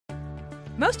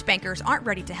Most bankers aren't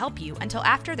ready to help you until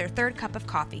after their third cup of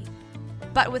coffee.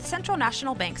 But with Central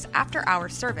National Bank's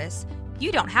after-hours service,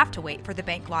 you don't have to wait for the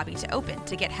bank lobby to open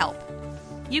to get help.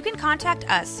 You can contact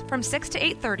us from 6 to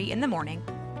 8:30 in the morning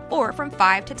or from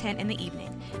 5 to 10 in the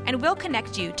evening, and we'll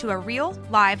connect you to a real,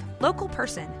 live, local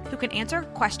person who can answer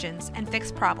questions and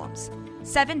fix problems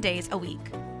 7 days a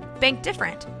week. Bank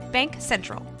different. Bank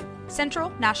Central. Central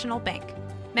National Bank.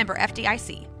 Member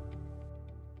FDIC.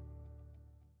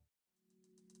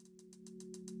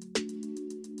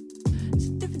 It's a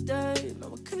different day,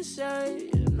 man, what can I say?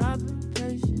 And I've been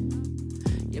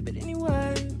patient. Yeah, but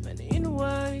anyway, man, in a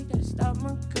way, gotta stop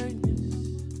my greatness.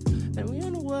 Man, we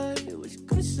on the way, what you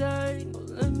gonna say? No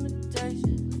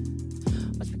limitation.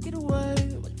 Watch me get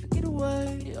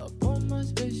away, up on my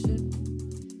spaceship.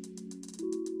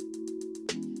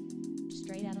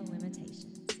 Straight Outta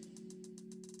Limitations.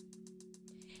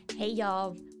 Hey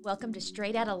y'all, welcome to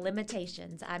Straight Outta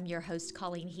Limitations. I'm your host,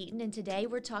 Colleen Heaton, and today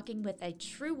we're talking with a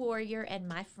true warrior and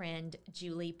my friend,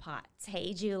 Julie Potts.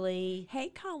 Hey, Julie. Hey,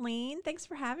 Colleen. Thanks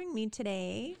for having me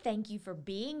today. Thank you for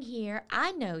being here.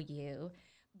 I know you,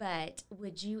 but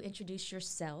would you introduce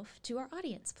yourself to our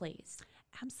audience, please?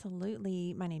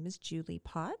 Absolutely. My name is Julie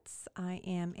Potts. I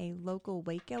am a local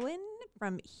Wacoan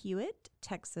from Hewitt,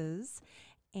 Texas.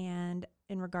 And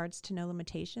in regards to No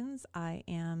Limitations, I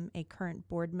am a current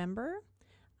board member.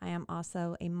 I am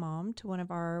also a mom to one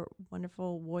of our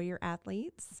wonderful warrior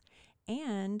athletes.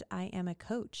 And I am a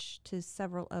coach to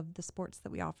several of the sports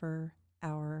that we offer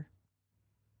our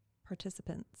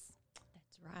participants.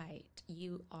 That's right.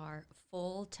 You are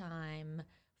full-time,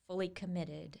 fully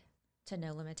committed to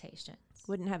No Limitations.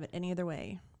 Wouldn't have it any other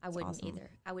way. I It's wouldn't awesome. either.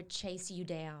 I would chase you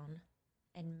down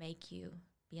and make you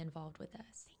be involved with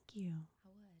us. Thank you. I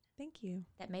would. Thank you.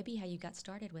 That may be how you got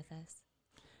started with us.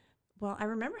 Well, I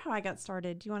remember how I got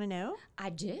started. Do you want to know?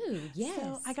 I do, yes.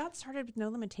 So I got started with No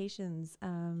Limitations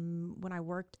when I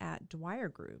worked at Dwyer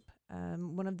Group.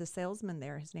 One of the salesmen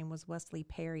there, his name was Wesley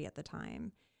Perry at the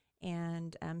time.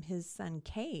 And his son,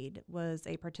 Cade, was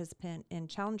a participant in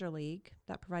Challenger League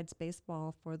that provides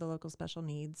baseball for the local special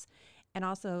needs. And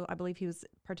also, I believe he was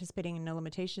participating in No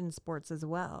Limitations sports as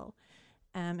well.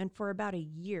 And for about a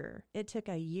year, it took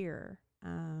a year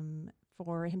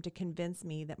for him to convince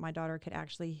me that my daughter could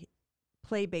actually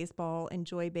play baseball,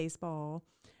 enjoy baseball,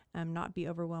 not be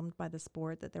overwhelmed by the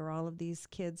sport, that there were all of these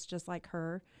kids just like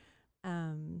her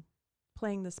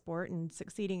playing the sport and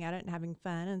succeeding at it and having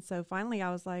fun. And so finally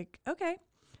I was like, okay.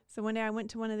 So one day I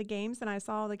went to one of the games and I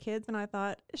saw all the kids and I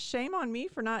thought, shame on me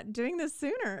for not doing this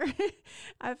sooner.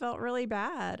 I felt really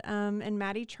bad. And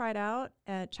Maddie tried out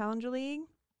at Challenger League,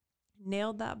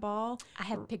 nailed that ball. I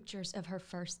have pictures of her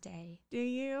first day. Do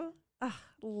you?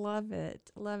 Love it.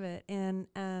 Love it. And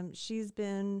she's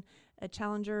been a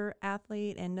Challenger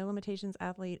athlete and No Limitations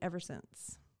athlete ever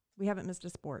since. We haven't missed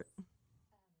a sport.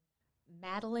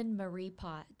 Madeline Marie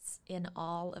Potts in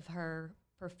all of her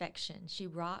perfection. She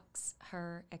rocks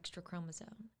her extra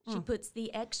chromosome. She puts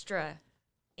the extra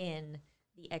in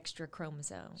the extra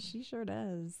chromosome. She sure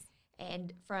does.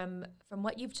 And from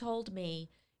what you've told me,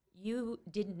 you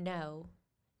didn't know,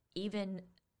 even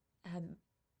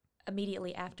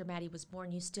immediately after Maddie was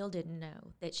born, you still didn't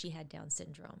know that she had Down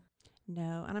syndrome.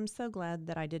 No, and I'm so glad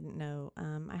that I didn't know.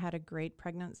 I had a great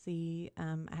pregnancy.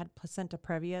 I had placenta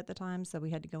previa at the time, so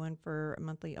we had to go in for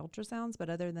monthly ultrasounds. But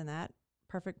other than that,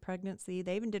 perfect pregnancy.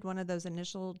 They even did one of those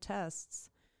initial tests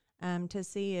to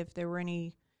see if there were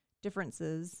any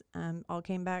differences. All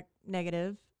came back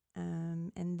negative.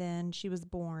 And then she was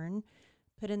born,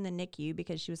 put in the NICU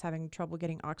because she was having trouble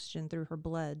getting oxygen through her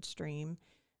bloodstream.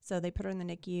 So they put her in the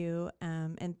NICU,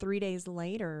 and 3 days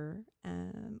later,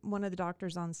 one of the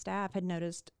doctors on staff had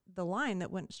noticed the line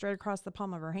that went straight across the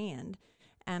palm of her hand.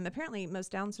 Apparently,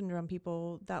 most Down syndrome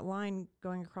people, that line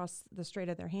going across the straight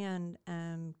of their hand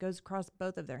goes across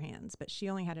both of their hands, but she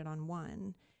only had it on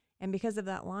one. And because of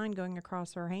that line going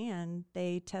across her hand,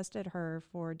 they tested her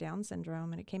for Down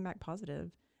syndrome, and it came back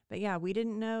positive. But yeah, we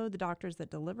didn't know. The doctors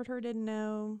that delivered her didn't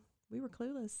know. We were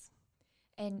clueless.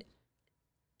 And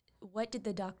what did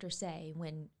the doctor say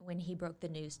when he broke the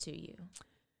news to you?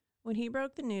 When he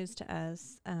broke the news to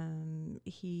us,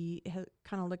 he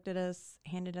kind of looked at us,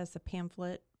 handed us a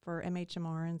pamphlet for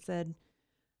MHMR and said,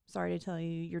 sorry to tell you,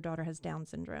 your daughter has Down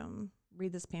syndrome.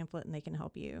 Read this pamphlet and they can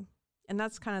help you. And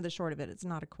that's kind of the short of it. It's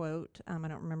not a quote. I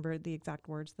don't remember the exact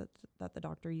words that the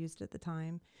doctor used at the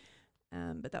time.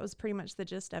 But that was pretty much the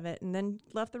gist of it. And then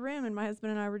left the room, and my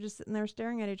husband and I were just sitting there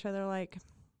staring at each other like,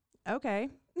 okay.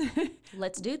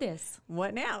 Let's do this.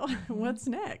 What now? What's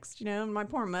next? You know, my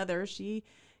poor mother, she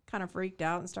kind of freaked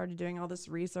out and started doing all this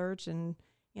research. And,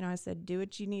 you know, I said, do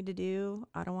what you need to do.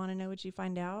 I don't want to know what you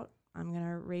find out. I'm going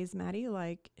to raise Maddie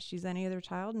like she's any other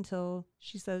child until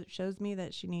she shows me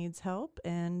that she needs help,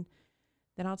 and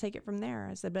then I'll take it from there.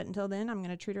 I said, but until then, I'm going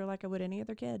to treat her like I would any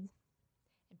other kid.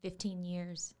 15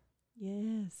 years.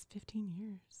 Yes, 15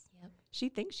 years. Yep. She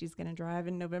thinks she's going to drive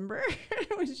in November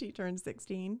when she turns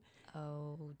 16.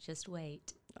 Oh, just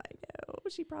wait. I know.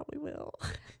 She probably will.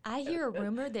 I hear a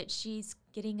rumor that she's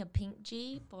getting a pink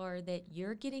Jeep, or that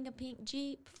you're getting a pink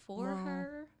Jeep for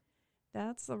her.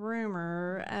 That's a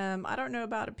rumor. I don't know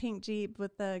about a pink Jeep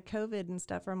with the COVID and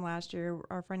stuff from last year.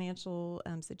 Our financial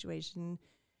situation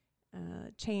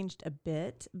changed a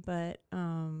bit, but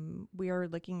we are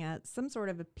looking at some sort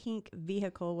of a pink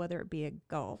vehicle, whether it be a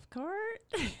golf cart.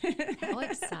 How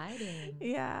exciting.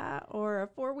 Yeah, or a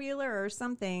four-wheeler or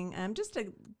something, just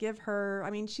to give her,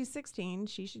 I mean, she's 16.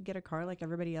 She should get a car like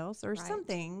everybody else or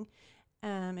something.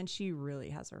 And she really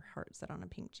has her heart set on a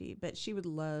pink Jeep, but she would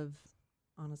love,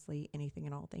 honestly, anything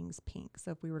and all things pink.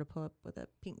 So if we were to pull up with a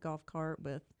pink golf cart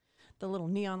with the little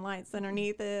neon lights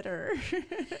underneath it, or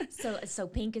so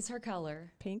pink is her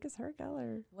color. Pink is her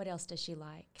color. What else does she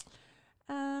like?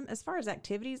 As far as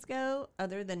activities go,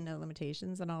 other than No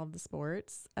Limitations and all of the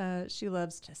sports, she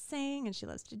loves to sing and she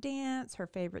loves to dance. Her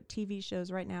favorite TV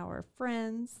shows right now are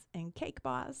Friends and Cake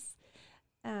Boss.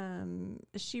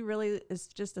 She really is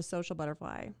just a social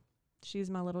butterfly. She's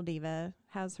my little diva,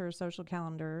 has her social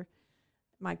calendar.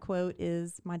 My quote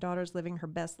is, "My daughter's living her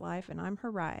best life and I'm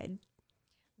her ride."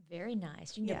 Very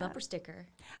nice. You need a bumper sticker.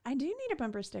 I do need a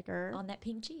bumper sticker. On that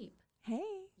pink Jeep.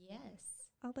 Hey. Yes.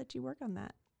 I'll let you work on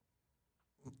that.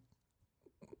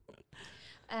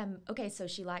 Okay, so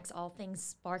she likes all things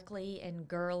sparkly and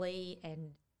girly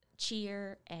and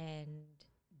cheer and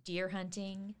deer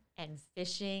hunting and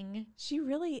fishing. She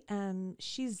really,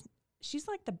 she's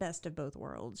like the best of both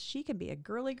worlds. She can be a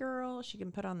girly girl. She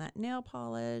can put on that nail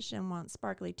polish and want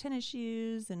sparkly tennis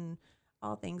shoes and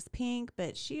all things pink,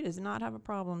 but she does not have a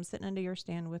problem sitting under your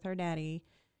stand with her daddy,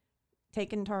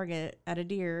 taking target at a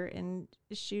deer and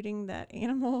shooting that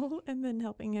animal and then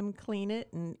helping him clean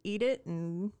it and eat it.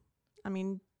 And I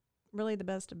mean, really the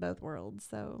best of both worlds.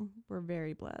 So we're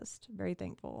very blessed, very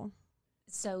thankful.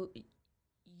 So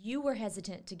you were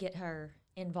hesitant to get her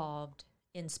involved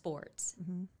in sports.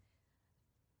 Mm-hmm.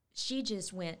 She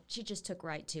just took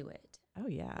right to it. Oh,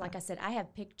 yeah. Like I said, I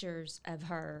have pictures of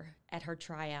her at her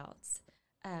tryouts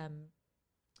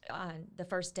on the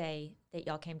first day that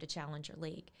y'all came to Challenger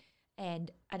League. And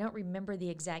I don't remember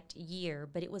the exact year,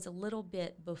 but it was a little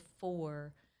bit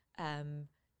before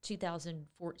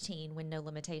 2014 when No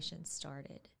Limitations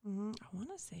started. Mm-hmm. I want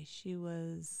to say she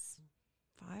was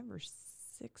 5 or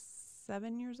 6,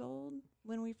 7 years old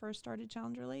when we first started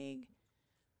Challenger League.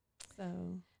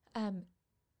 So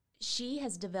she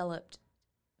has developed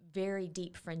very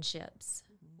deep friendships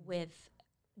with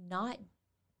not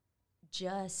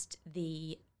just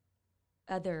the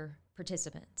other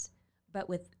participants, but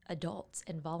with adults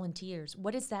and volunteers.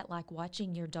 What is that like,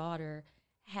 watching your daughter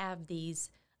have these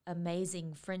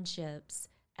amazing friendships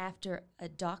after a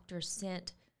doctor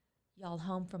sent y'all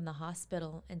home from the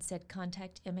hospital and said,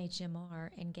 contact MHMR,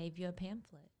 and gave you a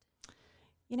pamphlet?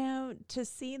 You know, to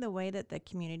see the way that the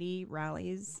community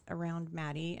rallies around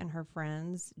Maddie and her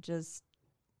friends just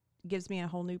gives me a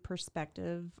whole new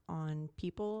perspective on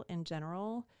people in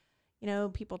general. You know,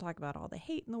 people talk about all the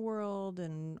hate in the world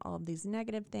and all of these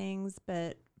negative things,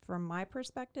 but from my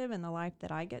perspective and the life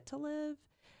that I get to live,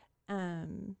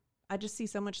 I just see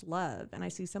so much love and I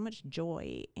see so much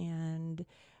joy. And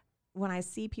when I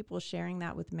see people sharing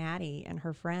that with Maddie and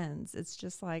her friends, it's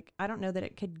just like, I don't know that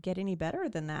it could get any better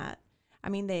than that. I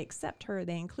mean, they accept her,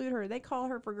 they include her, they call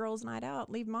her for girls' night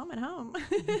out, leave mom at home.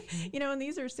 You know, and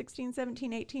these are 16,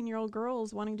 17, 18-year-old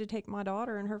girls wanting to take my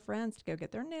daughter and her friends to go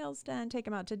get their nails done, take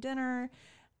them out to dinner,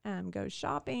 go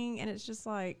shopping. And it's just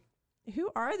like, who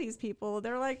are these people?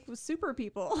 They're like super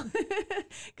people.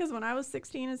 Because when I was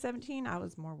 16 and 17, I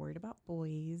was more worried about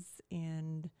boys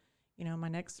and, you know, my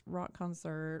next rock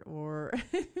concert, or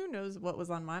who knows what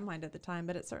was on my mind at the time,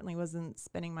 but it certainly wasn't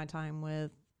spending my time with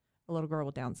a little girl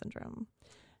with Down syndrome.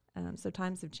 So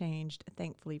times have changed,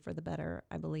 thankfully, for the better,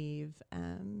 I believe,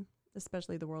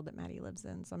 especially the world that Maddie lives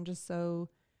in. So I'm just so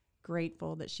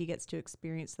grateful that she gets to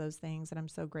experience those things. And I'm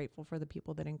so grateful for the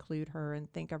people that include her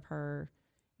and think of her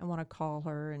and want to call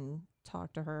her and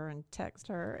talk to her and text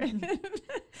her.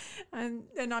 and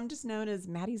I'm just known as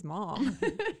Maddie's mom.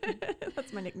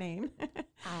 That's my nickname.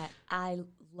 I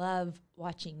love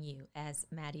watching you as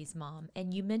Maddie's mom.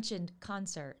 And you mentioned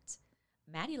concerts.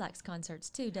 Maddie likes concerts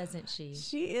too, doesn't she?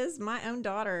 She is my own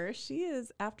daughter. She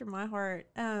is after my heart.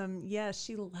 Yeah,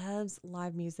 she loves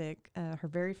live music. Her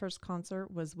very first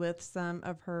concert was with some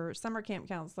of her summer camp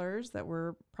counselors that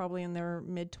were probably in their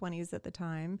mid-20s at the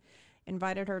time.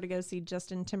 Invited her to go see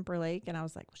Justin Timberlake, and I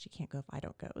was like, well, she can't go if I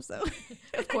don't go. So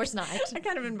Of course not. I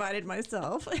kind of invited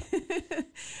myself.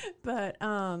 But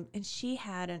and she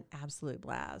had an absolute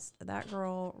blast. That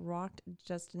girl rocked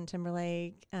Justin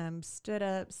Timberlake, stood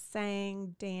up,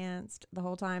 sang, danced the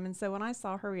whole time. And so when I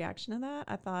saw her reaction to that,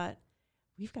 I thought,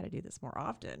 we've got to do this more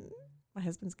often. My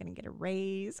husband's going to get a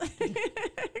raise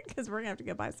because we're going to have to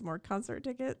go buy some more concert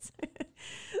tickets.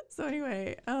 So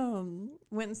anyway,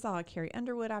 went and saw Carrie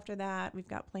Underwood after that. We've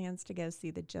got plans to go see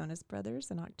the Jonas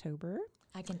Brothers in October.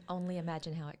 I can only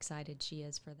imagine how excited she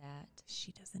is for that.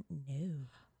 She doesn't know.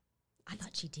 I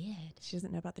thought she did. She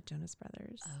doesn't know about the Jonas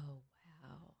Brothers. Oh,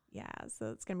 wow. Yeah,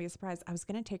 so it's going to be a surprise. I was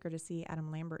going to take her to see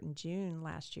Adam Lambert in June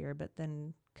last year, but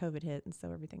then COVID hit, and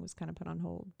so everything was kind of put on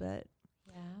hold. But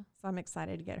Yeah. so I'm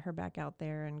excited to get her back out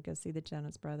there and go see the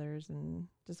Jonas Brothers and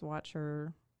just watch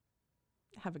her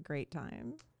have a great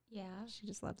time. Yeah. She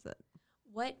just loves it.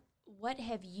 What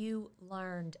have you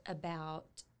learned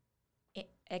about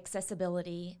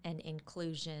accessibility and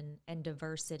inclusion and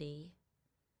diversity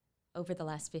over the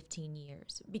last 15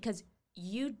 years? Because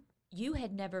you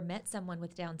had never met someone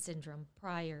with Down syndrome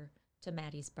prior to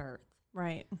Maddie's birth.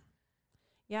 Right.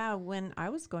 Yeah, when I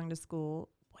was going to school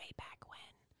way back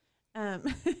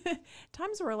when,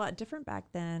 times were a lot different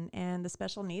back then, and the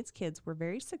special needs kids were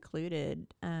very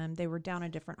secluded. They were down a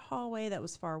different hallway that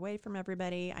was far away from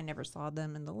everybody. I never saw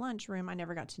them in the lunchroom. I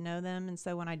never got to know them. And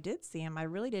so when I did see them, I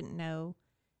really didn't know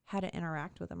how to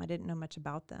interact with them. I didn't know much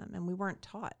about them, and we weren't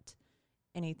taught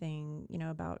anything,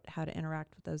 about how to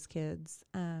interact with those kids.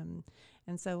 And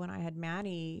so when I had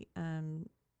Maddie,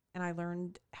 and I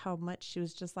learned how much she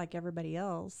was just like everybody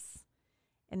else.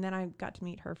 And then I got to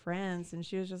meet her friends, and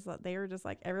she was just like, they were just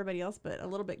like everybody else, but a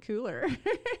little bit cooler,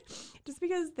 just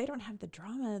because they don't have the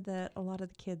drama that a lot of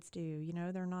the kids do.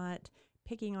 They're not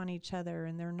picking on each other,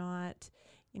 and they're not,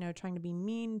 trying to be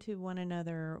mean to one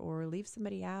another or leave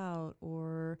somebody out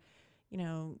or,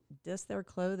 diss their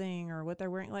clothing or what they're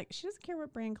wearing. Like, she doesn't care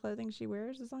what brand clothing she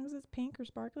wears, as long as it's pink or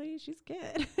sparkly, she's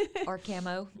good. Or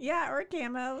camo. Yeah, or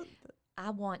camo. I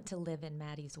want to live in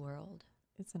Maddie's world.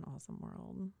 It's an awesome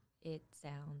world. It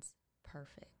sounds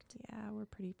perfect. Yeah, we're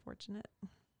pretty fortunate.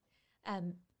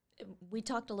 We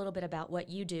talked a little bit about what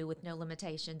you do with No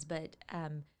Limitations, but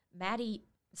Maddie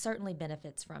certainly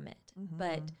benefits from it. Mm-hmm.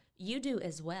 But you do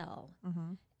as well.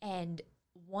 Mm-hmm. And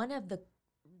one of the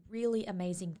really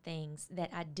amazing things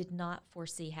that I did not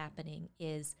foresee happening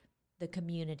is the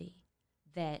community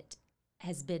that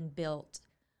has been built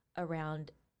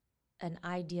around an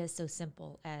idea so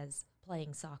simple as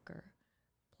playing soccer,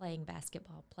 playing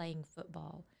basketball, playing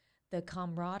football. The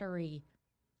camaraderie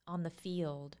on the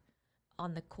field,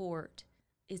 on the court,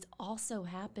 is also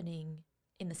happening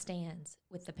in the stands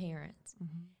with the parents.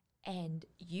 Mm-hmm. And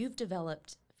you've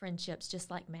developed friendships just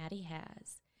like Maddie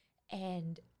has.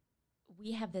 And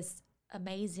we have this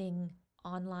amazing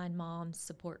online mom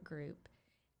support group.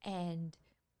 And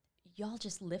y'all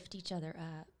just lift each other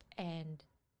up and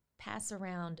pass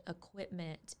around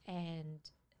equipment and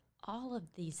all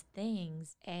of these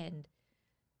things, and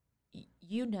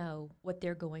you know what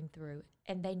they're going through,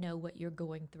 and they know what you're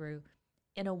going through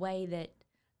in a way that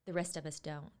the rest of us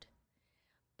don't.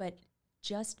 But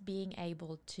just being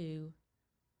able to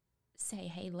say,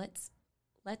 hey, let's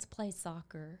play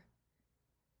soccer,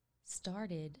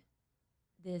 started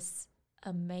this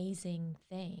amazing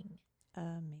thing.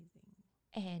 Amazing.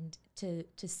 And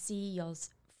to see y'all's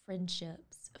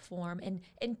friendships form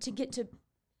and to get to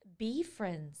be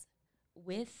friends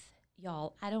with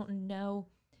y'all. I don't know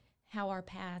how our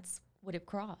paths would have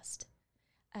crossed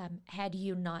had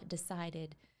you not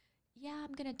decided, yeah,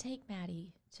 I'm gonna take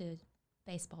Maddie to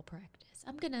baseball practice.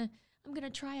 I'm gonna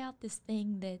try out this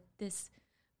thing that this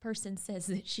person says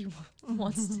that she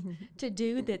wants to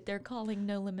do that they're calling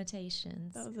No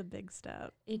Limitations. That was a big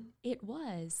step. It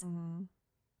was. Mm-hmm.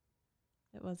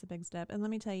 It was a big step. And let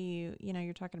me tell you,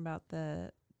 you're talking about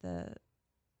the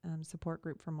support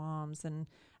group for moms, and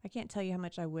I can't tell you how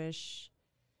much I wish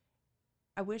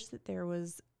that there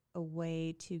was a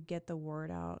way to get the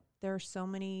word out. There are so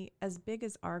many, as big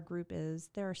as our group is,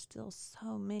 there are still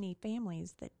so many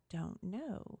families that don't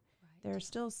know. Right. There are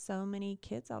still so many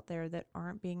kids out there that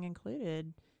aren't being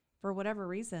included for whatever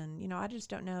reason. I just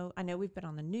don't know. I know we've been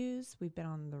on the news, we've been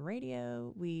on the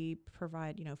radio, we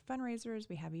provide, fundraisers,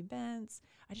 we have events.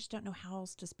 I just don't know how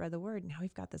else to spread the word. Now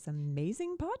we've got this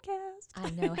amazing podcast.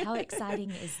 I know. How exciting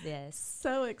is this?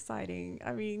 So exciting.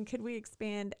 I mean, could we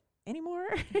expand anymore.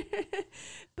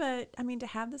 But I mean, to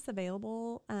have this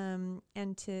available,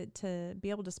 and to be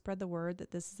able to spread the word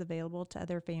that this is available to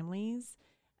other families,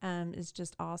 is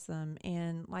just awesome.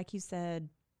 And like you said,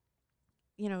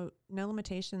 you know, No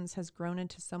Limitations has grown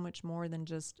into so much more than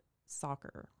just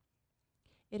soccer.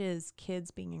 It is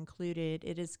kids being included.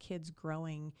 It is kids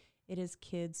growing. It is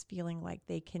kids feeling like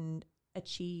they can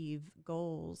achieve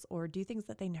goals or do things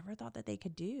that they never thought that they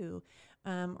could do,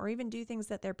 or even do things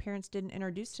that their parents didn't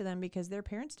introduce to them because their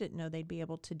parents didn't know they'd be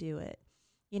able to do it.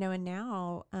 You know, and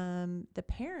now the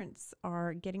parents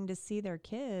are getting to see their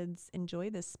kids enjoy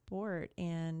this sport,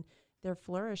 and they're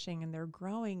flourishing and they're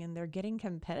growing and they're getting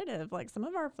competitive. Like some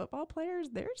of our football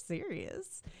players, they're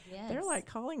serious. Yes. They're like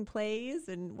calling plays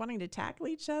and wanting to tackle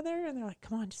each other. And they're like,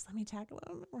 come on, just let me tackle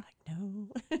them. And we're like,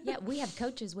 no. Yeah, we have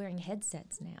coaches wearing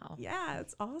headsets now. Yeah,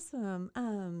 it's awesome.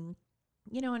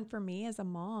 You know, and for me as a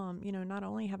mom, you know, not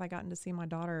only have I gotten to see my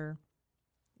daughter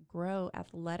grow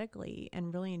athletically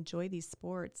and really enjoy these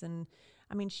sports. And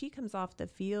I mean, she comes off the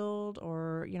field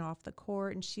or, you know, off the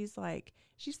court, and she's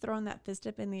throwing that fist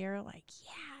up in the air like,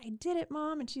 yeah, I did it,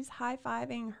 Mom. And she's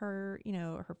high-fiving her, you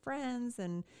know, her friends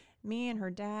and me and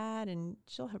her dad, and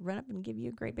she'll run up and give you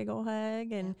a great big old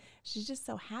hug. And she's just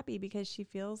so happy because she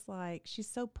feels like she's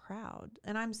so proud.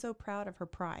 And I'm so proud of her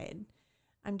pride.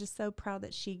 I'm just so proud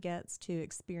that she gets to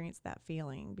experience that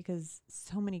feeling, because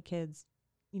so many kids,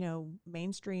 you know,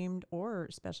 mainstreamed or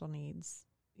special needs,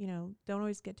 you know, don't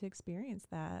always get to experience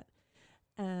that.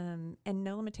 And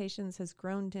No Limitations has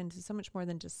grown into so much more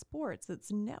than just sports.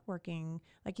 It's networking.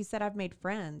 Like you said, I've made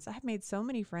friends. I've made so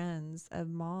many friends of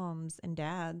moms and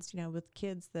dads, you know, with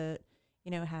kids that, you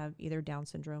know, have either Down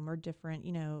syndrome or different,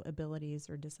 you know,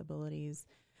 abilities or disabilities,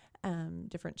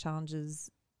 different challenges.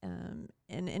 And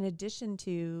in addition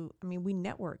to, I mean, we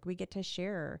network, we get to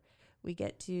share, we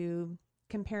get to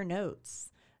compare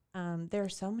notes. There are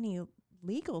so many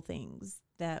legal things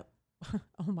that,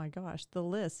 oh my gosh, the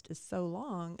list is so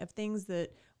long of things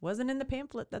that wasn't in the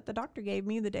pamphlet that the doctor gave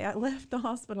me the day I left the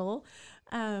hospital.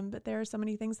 But there are so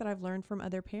many things that I've learned from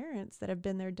other parents that have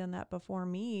been there, done that before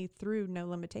me through No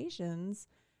Limitations,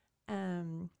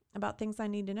 about things I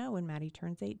need to know when Maddie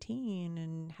turns 18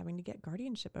 and having to get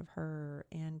guardianship of her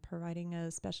and providing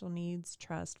a special needs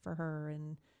trust for her.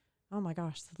 And oh my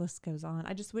gosh, the list goes on.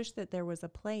 I just wish that there was a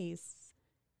place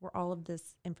where all of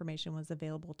this information was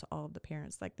available to all of the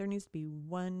parents. Like there needs to be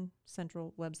one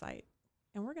central website,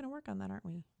 and we're going to work on that, aren't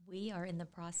we? We are in the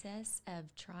process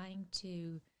of trying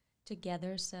to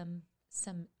gather some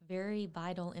very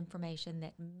vital information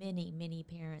that many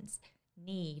parents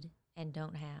need and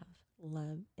don't have.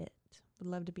 Love it. Would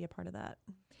love to be a part of that.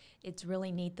 It's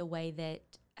really neat the way that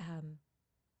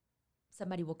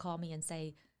somebody will call me and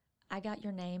say, I got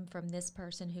your name from this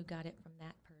person who got it from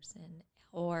that person.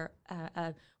 Or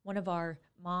one of our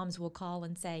moms will call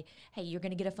and say, hey, you're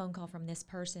going to get a phone call from this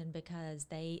person because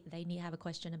they need to have a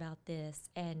question about this.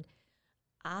 And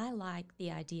I like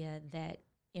the idea that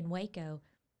in Waco,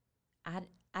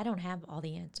 I don't have all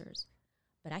the answers,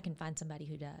 but I can find somebody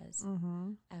who does.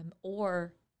 Mm-hmm.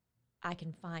 Or I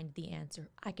can find the answer.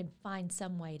 I can find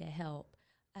some way to help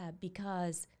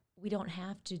because we don't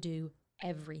have to do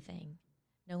everything.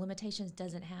 No Limitations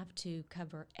doesn't have to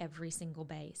cover every single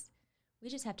base. We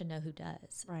just have to know who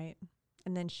does. Right.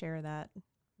 And then share that.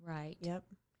 Right. Yep.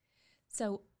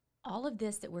 So all of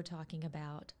this that we're talking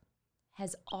about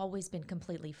has always been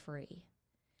completely free.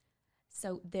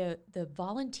 So the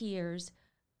volunteers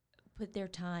put their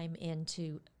time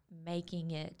into making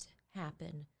it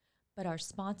happen, but our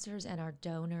sponsors and our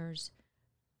donors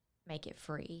make it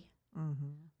free. Mm-hmm.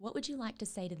 What would you like to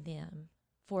say to them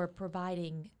for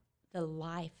providing the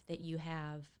life that you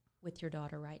have with your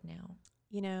daughter right now?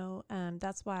 You know,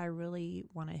 that's why I really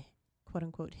want to, quote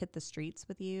unquote, hit the streets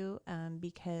with you,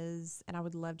 because, and I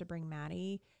would love to bring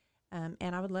Maddie, and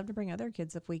I would love to bring other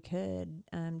kids if we could,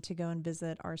 to go and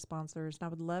visit our sponsors. And I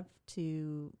would love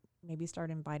to maybe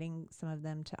start inviting some of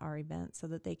them to our events so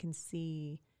that they can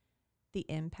see the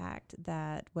impact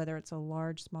that, whether it's a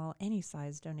large, small, any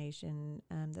size donation,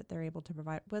 that they're able to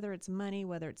provide, whether it's money,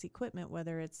 whether it's equipment,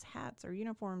 whether it's hats or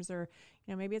uniforms, or,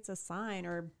 you know, maybe it's a sign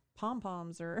or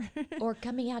pom-poms or or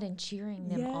coming out and cheering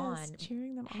them on,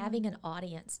 having an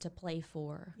audience to play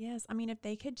for. Yes. I mean, if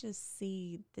they could just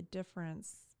see the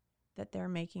difference that they're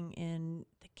making in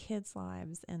the kids'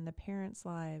 lives and the parents'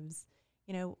 lives,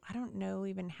 you know, I don't know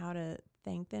even how to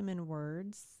thank them in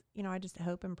words. You know, I just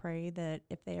hope and pray that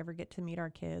if they ever get to meet our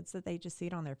kids, that they just see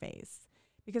it on their face,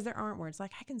 because there aren't words.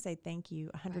 Like, I can say thank you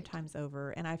 100 times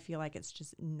over, and I feel like it's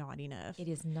just not enough. It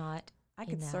is not. I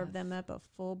could serve enough. them up a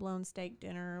full-blown steak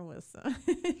dinner with some,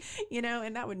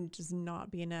 and that would just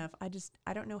not be enough.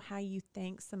 I don't know how you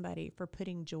thank somebody for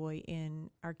putting joy in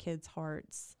our kids'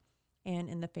 hearts and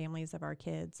in the families of our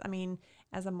kids. I mean,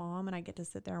 as a mom, and I get to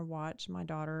sit there and watch my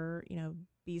daughter,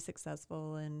 be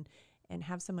successful and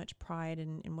have so much pride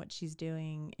in what she's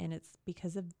doing. And it's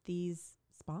because of these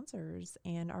sponsors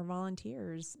and our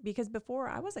volunteers. Because before,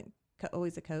 I wasn't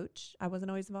always a coach. I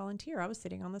wasn't always a volunteer. I was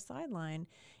sitting on the sideline,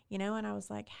 and I was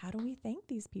like, how do we thank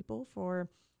these people for,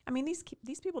 I mean,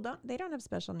 these people don't have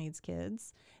special needs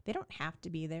kids. They don't have to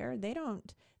be there. They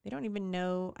don't even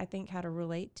know, I think, how to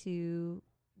relate to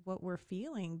what we're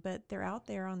feeling, but they're out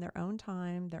there on their own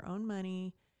time, their own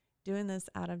money, doing this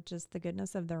out of just the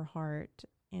goodness of their heart.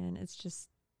 And it's just,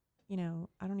 I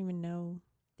don't even know.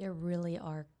 There really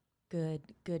are good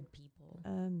people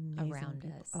Amazing around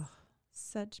people. us. Oh,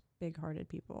 such big-hearted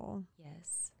people.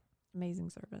 Yes. Amazing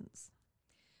servants.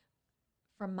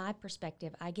 From my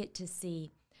perspective, I get to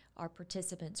see our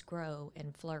participants grow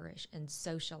and flourish and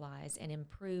socialize and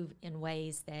improve in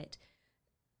ways that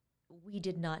we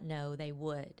did not know they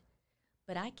would.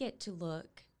 But I get to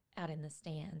look out in the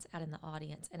stands, out in the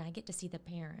audience, and I get to see the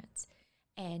parents.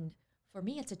 And for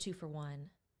me, it's a 2-for-1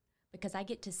 because I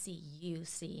get to see you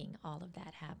seeing all of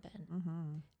that happen.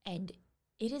 Mm-hmm. And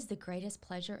it is the greatest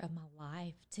pleasure of my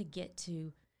life to get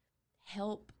to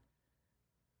help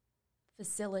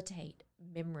facilitate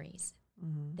memories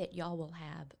that y'all will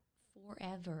have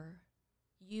forever.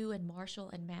 You and Marshall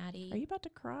and Maddie. Are you about to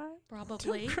cry?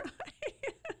 Probably. Don't cry.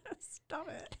 Stop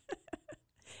it.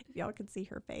 If y'all could see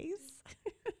her face.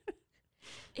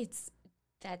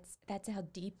 That's how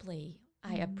deeply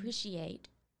I appreciate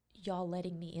y'all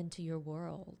letting me into your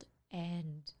world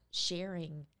and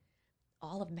sharing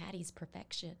all of Maddie's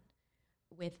perfection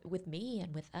with me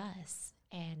and with us.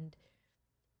 And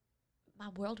my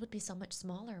world would be so much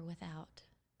smaller without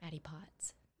Maddie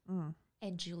Potts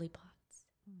and Julie Potts.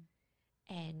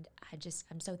 And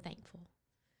I'm so thankful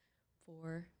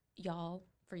for y'all,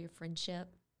 for your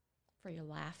friendship, for your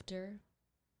laughter.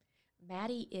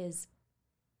 Maddie is,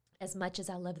 as much as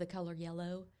I love the color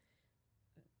yellow,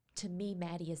 to me,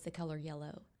 Maddie is the color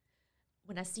yellow.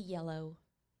 When I see yellow,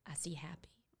 I see happy.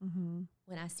 Mm-hmm.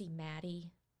 When I see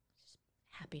Maddie, just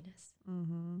happiness.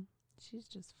 Mm-hmm. She's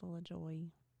just full of joy.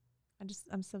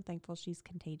 I'm so thankful she's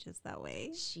contagious that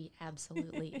way. She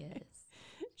absolutely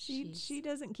is. She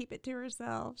doesn't keep it to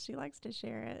herself. She likes to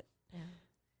share it. Yeah.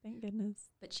 Thank goodness.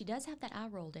 But she does have that eye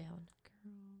roll down.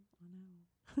 Girl, I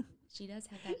know. She does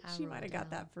have that eye roll down. She might have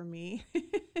got that from me.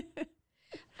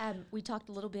 We talked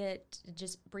a little bit,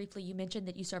 just briefly, you mentioned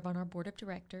that you serve on our board of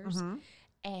directors,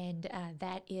 and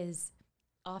that is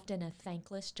often a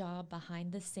thankless job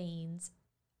behind the scenes,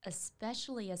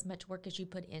 especially as much work as you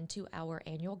put into our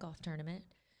annual golf tournament.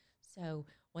 So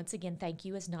once again, thank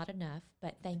you is not enough,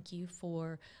 but thank you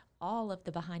for all of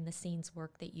the behind the scenes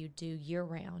work that you do year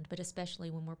round, but especially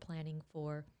when we're planning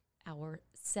for our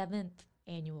 7th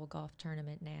annual golf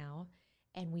tournament now.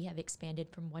 And we have expanded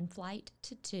from 1 flight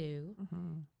to 2.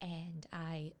 And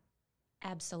I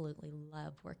absolutely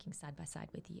love working side by side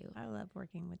with you. I love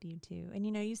working with you too. And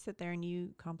you sit there and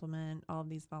you compliment all of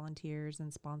these volunteers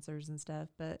and sponsors and stuff,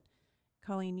 but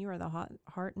Colleen, you are the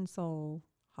heart and soul.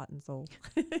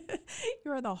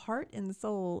 You are the heart and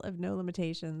soul of No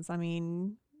Limitations. I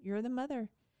mean, you're the mother.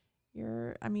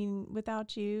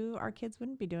 Without you, our kids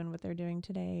wouldn't be doing what they're doing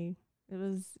today. It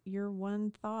was your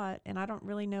one thought, and I don't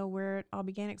really know where it all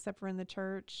began except for in the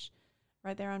church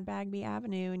right there on Bagby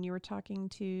Avenue, and you were talking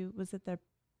to, was it the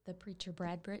preacher,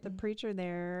 Brad Britton? The preacher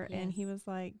there, Yes. and he was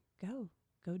like, go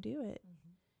do it.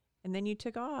 And then you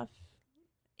took off.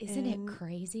 Isn't it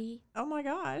crazy? Oh my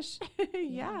gosh.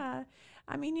 Yeah.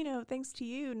 I mean, thanks to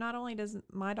you, not only does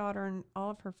my daughter and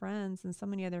all of her friends and so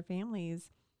many other families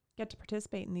get to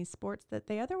participate in these sports that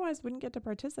they otherwise wouldn't get to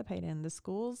participate in. The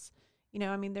schools,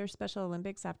 there's Special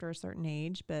Olympics after a certain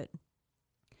age, but,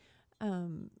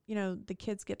 the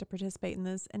kids get to participate in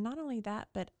this. And not only that,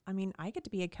 but I get to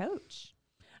be a coach.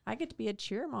 I get to be a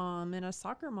cheer mom and a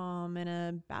soccer mom and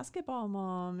a basketball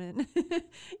mom. And,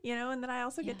 and then I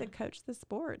also get to coach the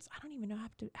sports. I don't even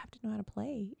have to know how to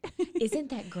play. Isn't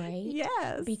that great?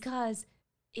 Yes. Because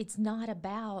it's not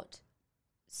about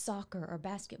soccer or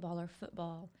basketball or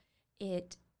football.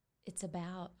 It's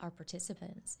about our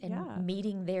participants and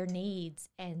meeting their needs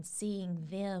and seeing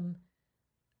them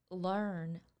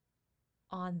learn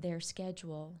on their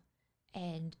schedule.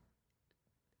 And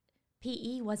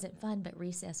PE wasn't fun, but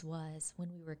recess was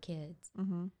when we were kids.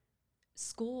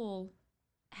 School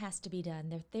has to be done.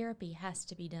 Their therapy has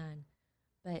to be done.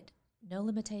 But No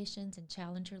Limitations and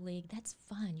Challenger League, that's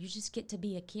fun. You just get to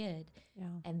be a kid. Yeah.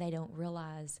 And they don't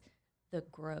realize the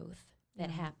growth that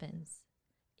happens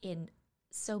in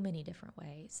so many different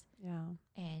ways. Yeah.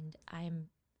 And I'm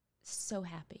so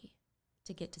happy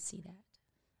to get to see that.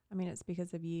 I mean, it's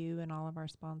because of you and all of our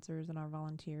sponsors and our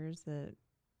volunteers that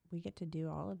we get to do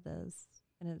all of this.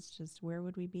 And it's just, where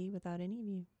would we be without any of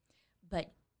you?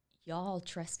 But y'all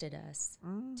trusted us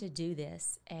to do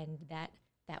this, and that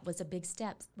was a big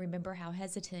step. Remember how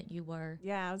hesitant you were?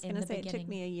 Yeah, I was going to say it took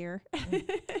me a year.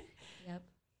 Yep.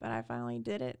 But I finally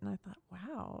did it, and I thought,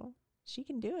 wow, she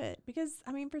can do it. Because,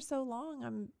 I mean, for so long,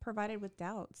 I'm provided with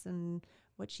doubts and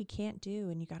what she can't do,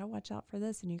 and you got to watch out for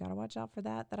this, and you got to watch out for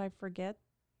that I forget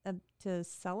to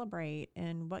celebrate,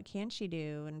 and what can she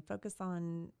do, and focus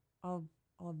on all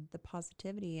of the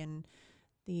positivity and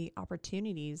the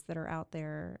opportunities that are out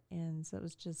there. And so it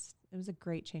was a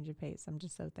great change of pace. I'm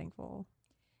just so thankful.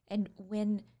 And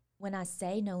when I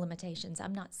say no limitations,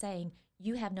 I'm not saying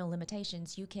you have no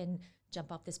limitations, you can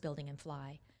jump off this building and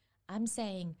fly. I'm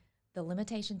saying the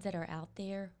limitations that are out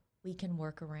there, we can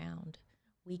work around.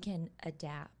 We can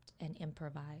adapt and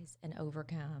improvise and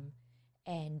overcome.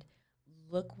 And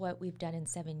look what we've done in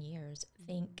 7 years.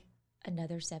 Think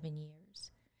another 7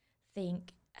 years.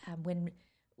 Think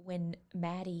when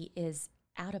Maddie is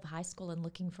out of high school and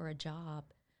looking for a job,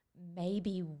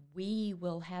 maybe we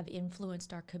will have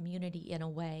influenced our community in a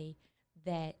way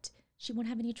that she won't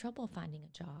have any trouble finding a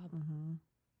job. Mm-hmm.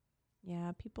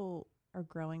 Yeah, people are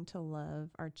growing to love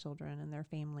our children and their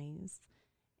families.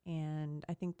 And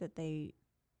I think that they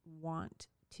want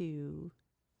to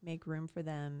make room for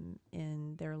them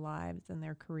in their lives and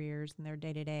their careers and their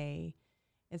day-to-day.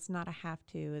 It's not a have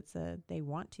to, it's a they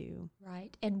want to.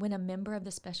 Right. And when a member of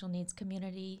the special needs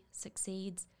community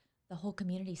succeeds, the whole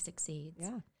community succeeds.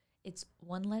 Yeah. It's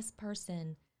one less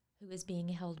person who is being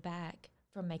held back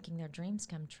from making their dreams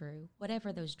come true,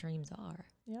 whatever those dreams are.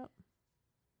 Yep.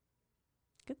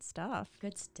 Good stuff.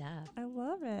 Good stuff. I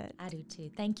love it. I do too.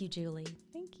 Thank you, Julie.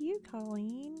 Thank you,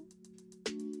 Colleen.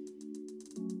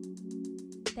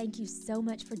 Thank you so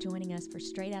much for joining us for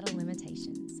Straight Outta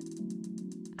Limitations.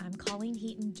 I'm Colleen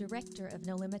Heaton, Director of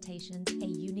No Limitations, a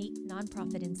unique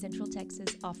nonprofit in Central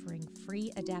Texas offering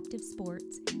free adaptive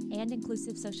sports and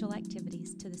inclusive social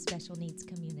activities to the special needs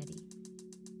community.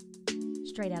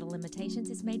 Straight Outta Limitations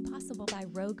is made possible by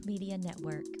Rogue Media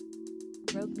Network,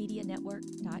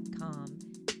 roguemedianetwork.com.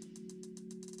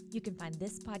 You can find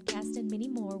this podcast and many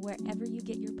more wherever you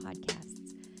get your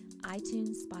podcasts,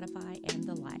 iTunes, Spotify, and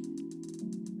the like.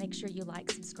 Make sure you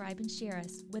like, subscribe, and share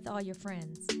us with all your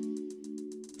friends.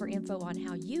 For info on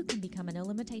how you can become a No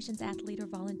Limitations athlete or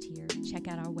volunteer, check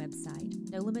out our website,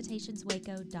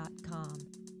 nolimitationswaco.com,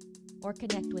 or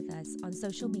connect with us on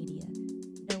social media,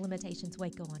 No Limitations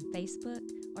Waco on Facebook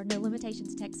or No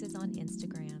Limitations Texas on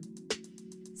Instagram.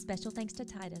 Special thanks to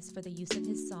Titus for the use of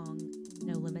his song,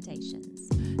 No Limitations.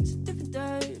 It's a different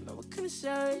day, man, what can I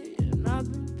say? And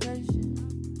I've been patient.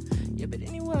 Yeah, but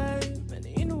anyway, man,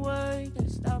 in a way,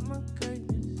 can't stop my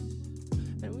greatness.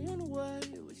 And we on the way,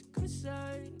 what you gonna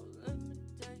say? No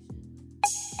limitations.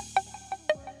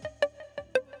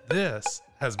 This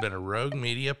has been a Rogue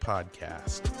Media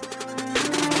podcast.